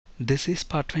This is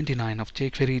part 29 of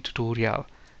jQuery tutorial.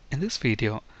 In this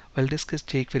video, we'll discuss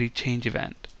jQuery change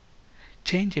event.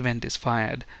 Change event is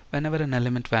fired whenever an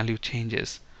element value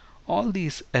changes. All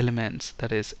these elements,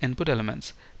 that is input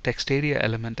elements, textarea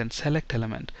element and select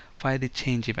element, fire the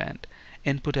change event.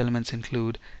 Input elements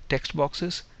include text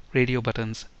boxes, radio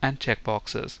buttons and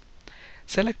checkboxes.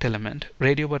 Select element,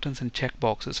 radio buttons and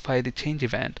checkboxes fire the change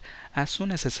event as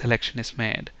soon as a selection is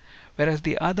made. Whereas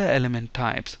the other element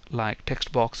types like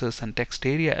text boxes and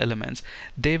textarea elements,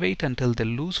 they wait until they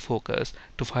lose focus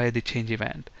to fire the change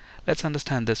event. Let's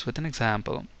understand this with an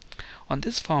example. On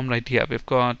this form right here, we've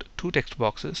got 2 text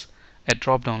boxes, a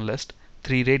drop-down list,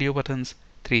 3 radio buttons,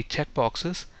 3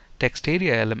 checkboxes,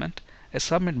 textarea element, a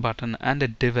submit button and a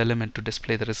div element to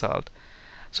display the result.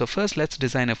 So first let's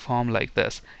design a form like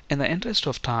this. In the interest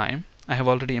of time, I have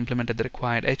already implemented the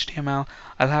required HTML.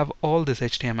 I'll have all this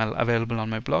HTML available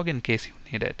on my blog in case you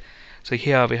need it. So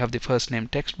here we have the first name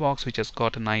text box which has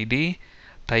got an ID,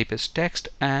 type is text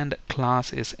and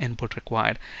class is input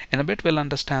required. In a bit we'll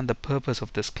understand the purpose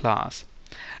of this class.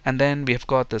 And then we have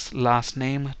got this last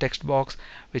name text box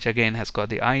which again has got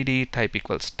the ID, type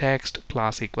equals text,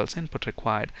 class equals input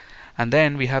required. And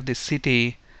then we have the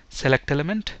city select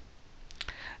element.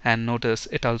 And notice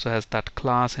it also has that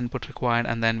class input required,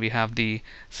 and then we have the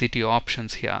city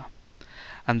options here.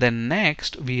 And then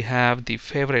next we have the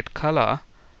favorite color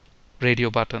radio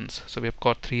buttons. So we've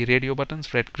got 3 radio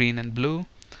buttons, red, green and blue.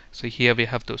 So here we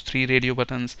have those 3 radio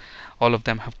buttons. All of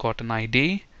them have got an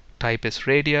ID, type is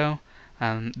radio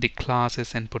and the class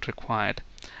is input required.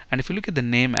 And if you look at the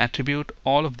name attribute,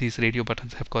 all of these radio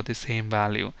buttons have got the same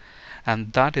value.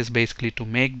 And that is basically to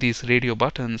make these radio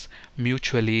buttons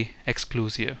mutually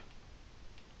exclusive.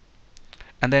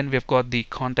 And then we've got the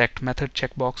contact method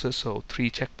checkboxes, so 3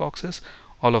 checkboxes.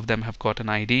 All of them have got an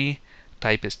ID,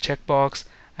 type is checkbox,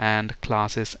 and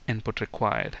class is input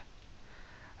required.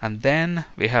 And then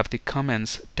we have the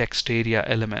comments textarea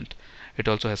element. It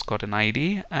also has got an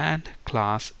ID and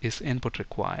class is input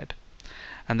required.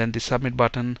 And then the submit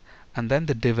button and then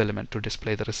the div element to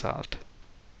display the result.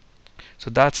 So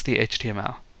that's the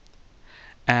HTML.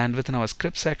 And within our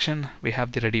script section, we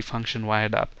have the ready function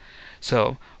wired up.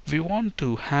 So we want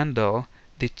to handle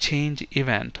the change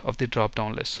event of the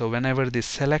drop-down list. So whenever the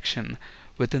selection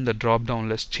within the drop-down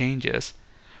list changes,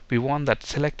 we want that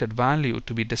selected value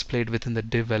to be displayed within the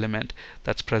div element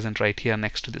that's present right here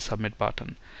next to the submit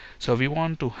button. So we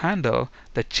want to handle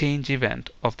the change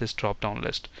event of this drop-down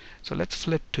list. So let's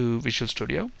flip to Visual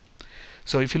Studio.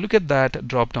 So if you look at that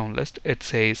drop-down list, it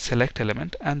says select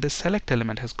element, and this select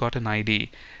element has got an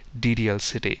ID, DDL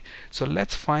city. So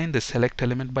let's find the select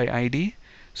element by ID.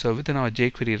 So within our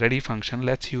jQuery ready function,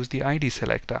 let's use the ID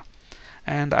selector.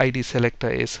 And ID selector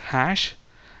is hash,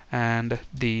 and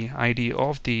the ID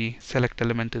of the select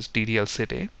element is DDL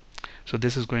city. So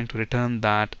this is going to return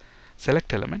that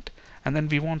select element. And then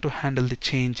we want to handle the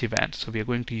change event. So we are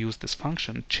going to use this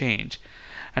function change.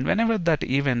 And whenever that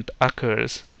event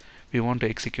occurs, we want to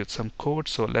execute some code,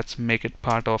 so let's make it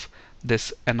part of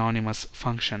this anonymous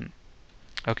function.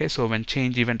 Okay, so when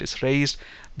change event is raised,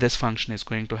 this function is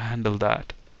going to handle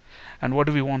that. And what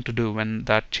do we want to do when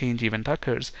that change event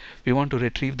occurs? We want to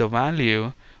retrieve the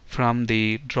value from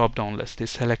the drop-down list, the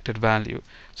selected value.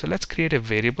 So let's create a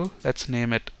variable. Let's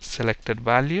name it selected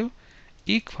value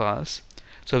equals.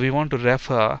 So we want to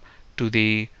refer to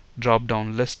the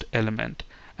drop-down list element.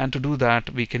 And to do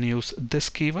that, we can use this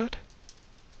keyword.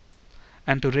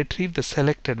 And to retrieve the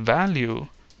selected value,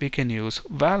 we can use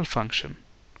val function.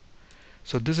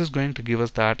 So this is going to give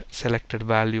us that selected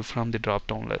value from the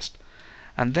drop-down list.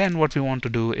 And then what we want to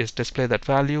do is display that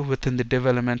value within the div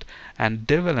element, and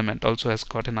div element also has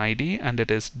got an ID and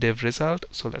it is divResult.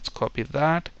 So let's copy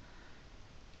that.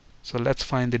 So let's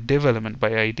find the div element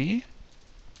by ID.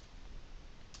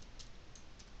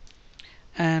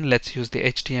 And let's use the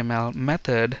HTML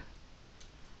method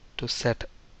to set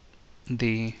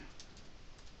the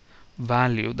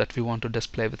value that we want to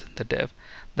display within the div.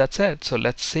 That's it. So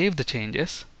let's save the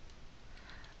changes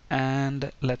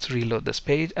and let's reload this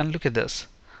page, and look at this.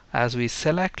 As we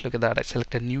select, look at that, I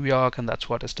selected New York and that's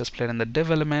what is displayed in the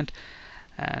div element,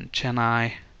 and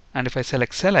Chennai. And if I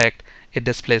select, it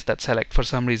displays that select. For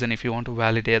some reason, if you want to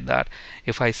validate that,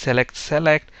 if I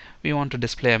select, we want to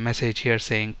display a message here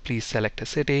saying please select a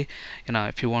city.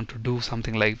 If you want to do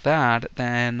something like that,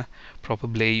 then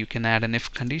probably you can add an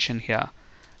if condition here.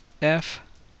 If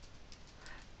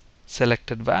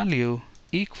selected value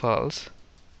equals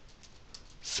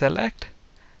select,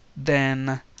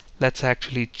 then let's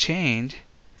actually change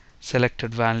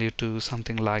selected value to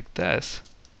something like this.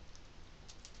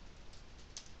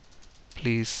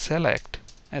 Please select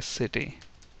a city.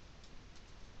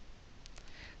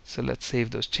 So let's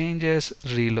save those changes,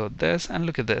 reload this, and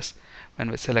look at this.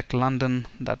 When we select London,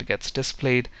 that gets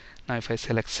displayed. Now if I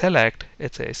select,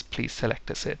 it says please select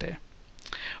a city.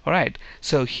 Alright,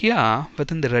 so here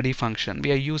within the ready function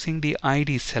we are using the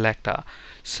ID selector.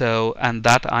 So, and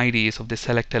that ID is of the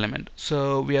select element.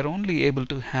 So we are only able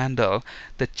to handle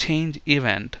the change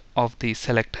event of the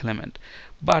select element.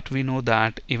 But we know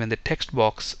that even the text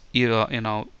box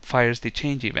fires the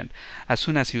change event as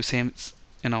soon as you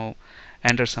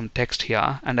enter some text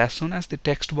here, and as soon as the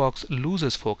text box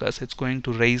loses focus, it's going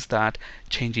to raise that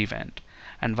change event.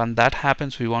 And when that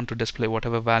happens, we want to display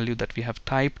whatever value that we have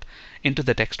typed into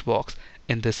the text box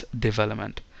in this div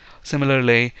element.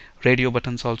 Similarly, radio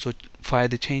buttons also fire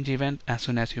the change event. As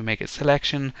soon as you make a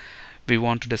selection, we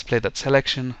want to display that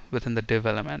selection within the div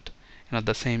element.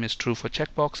 The same is true for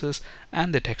checkboxes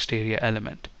and the text area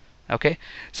element. Okay,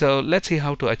 so let's see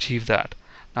how to achieve that.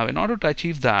 Now in order to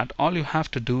achieve that, all you have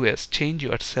to do is change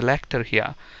your selector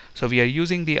here. So we are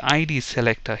using the ID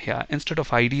selector here. Instead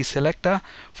of ID selector,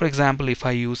 for example, if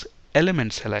I use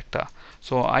element selector,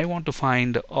 so I want to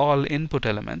find all input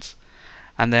elements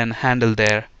and then handle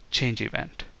their change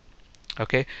event.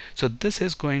 Okay, so this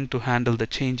is going to handle the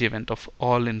change event of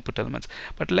all input elements.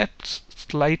 But let's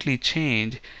slightly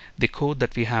change the code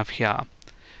that we have here.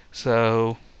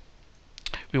 So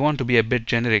we want to be a bit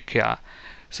generic here.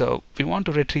 So we want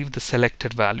to retrieve the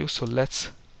selected value. So let's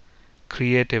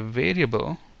create a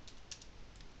variable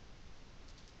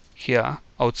here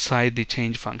outside the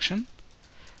change function.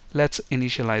 Let's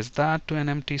initialize that to an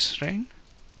empty string.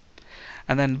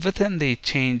 And then within the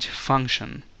change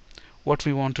function, what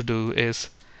we want to do is,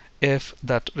 if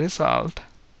that result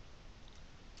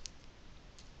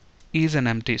is an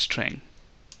empty string,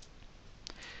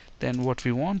 then what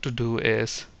we want to do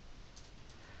is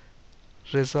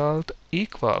result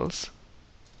equals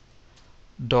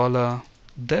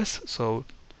 $this, so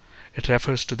it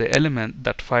refers to the element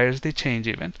that fires the change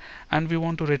event, and we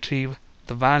want to retrieve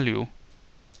the value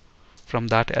from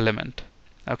that element.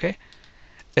 Okay,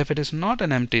 if it is not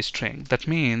an empty string, that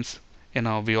means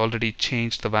we already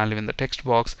changed the value in the text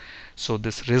box, so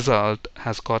this result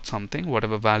has got something,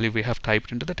 whatever value we have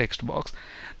typed into the text box.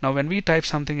 Now when we type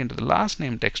something into the last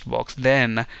name text box,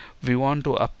 then we want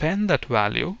to append that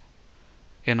value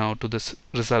to this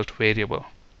result variable.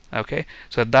 Okay,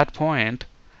 so at that point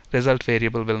result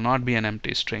variable will not be an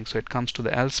empty string, so it comes to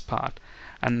the else part,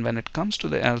 and when it comes to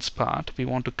the else part, we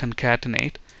want to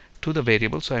concatenate to the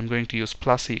variable. So I'm going to use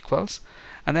plus equals,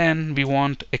 and then we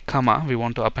want a comma, we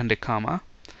want to append a comma,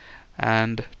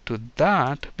 and to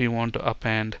that we want to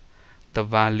append the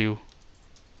value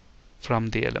from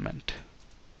the element.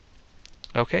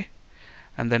 Okay,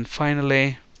 and then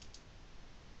finally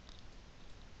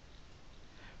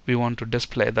we want to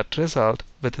display that result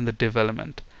within the div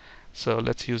element. So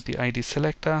let's use the ID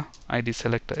selector. ID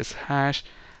selector is hash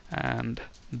and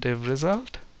div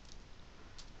result,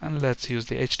 and let's use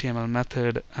the HTML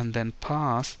method and then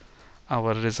pass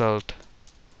our result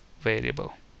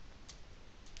variable.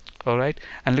 Alright,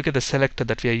 and look at the selector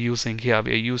that we are using here.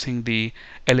 We are using the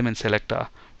element selector.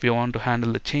 We want to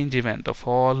handle the change event of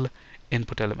all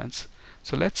input elements.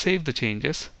 So let's save the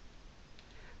changes,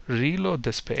 reload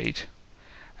this page,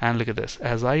 and look at this.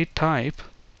 As I type,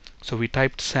 so we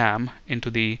typed Sam into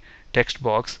the text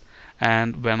box,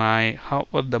 and when I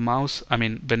hover the mouse,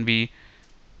 when we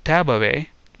tab away,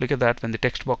 look at that, when the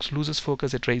text box loses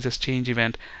focus, it raises change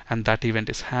event, and that event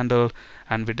is handled,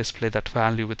 and we display that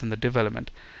value within the div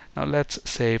element. Now let's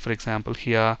say, for example,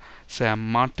 here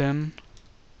Sam Martin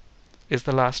is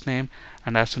the last name,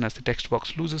 and as soon as the text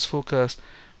box loses focus,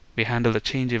 we handle the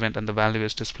change event and the value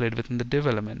is displayed within the div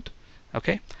element.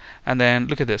 Okay, and then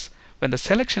look at this. When the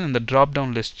selection in the drop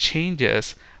down list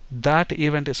changes, that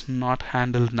event is not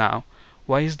handled now.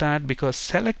 Why is that? Because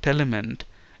select element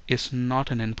is not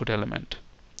an input element.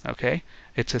 Okay,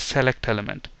 it's a select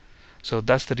element. So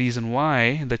that's the reason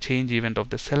why the change event of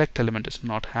the select element is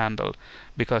not handled,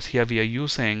 because here we are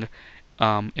using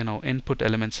input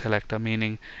element selector,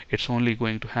 meaning it's only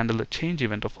going to handle the change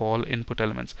event of all input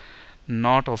elements,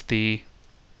 not of the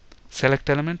select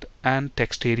element and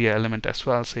text area element as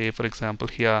well. Say for example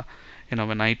here,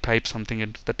 when I type something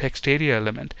into the text area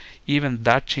element, even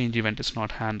that change event is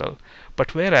not handled.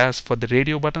 But whereas for the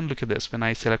radio button, look at this, when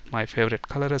I select my favorite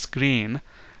color as green,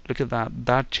 look at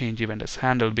that change event is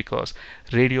handled because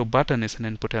radio button is an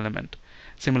input element.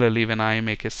 Similarly, when I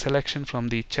make a selection from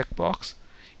the checkbox,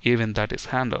 even that is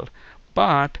handled.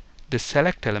 But the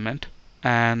select element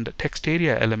and text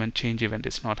area element change event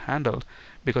is not handled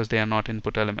because they are not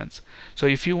input elements. So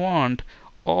if you want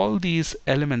all these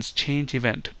elements change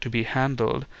event to be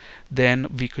handled, then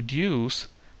we could use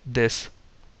this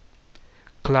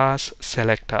class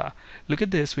selector. Look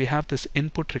at this, we have this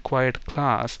input required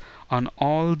class on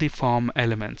all the form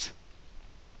elements.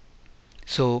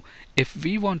 So if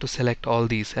we want to select all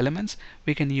these elements,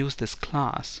 we can use this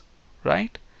class,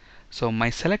 right? So my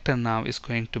selector now is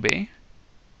going to be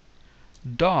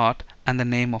dot and the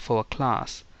name of our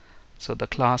class. So the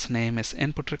class name is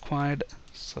input required.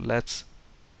 So let's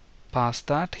pass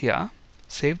that here,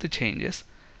 save the changes.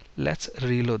 Let's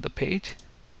reload the page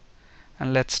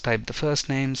and let's type the first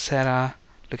name, Sarah.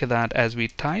 Look at that, as we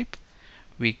type,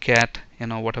 we get,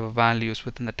 whatever values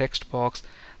within the text box,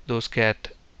 those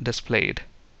get displayed.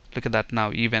 Look at that,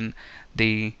 now even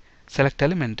the select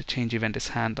element change event is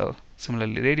handled.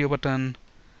 Similarly, radio button,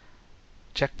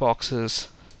 checkboxes,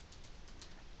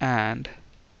 and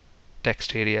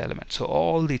text area element. So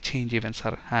all the change events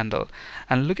are handled.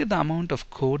 And look at the amount of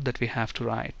code that we have to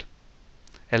write.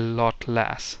 A lot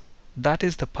less. That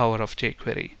is the power of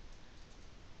jQuery.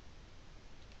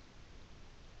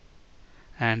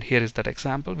 And here is that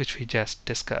example which we just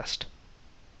discussed.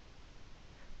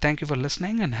 Thank you for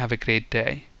listening and have a great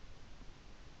day.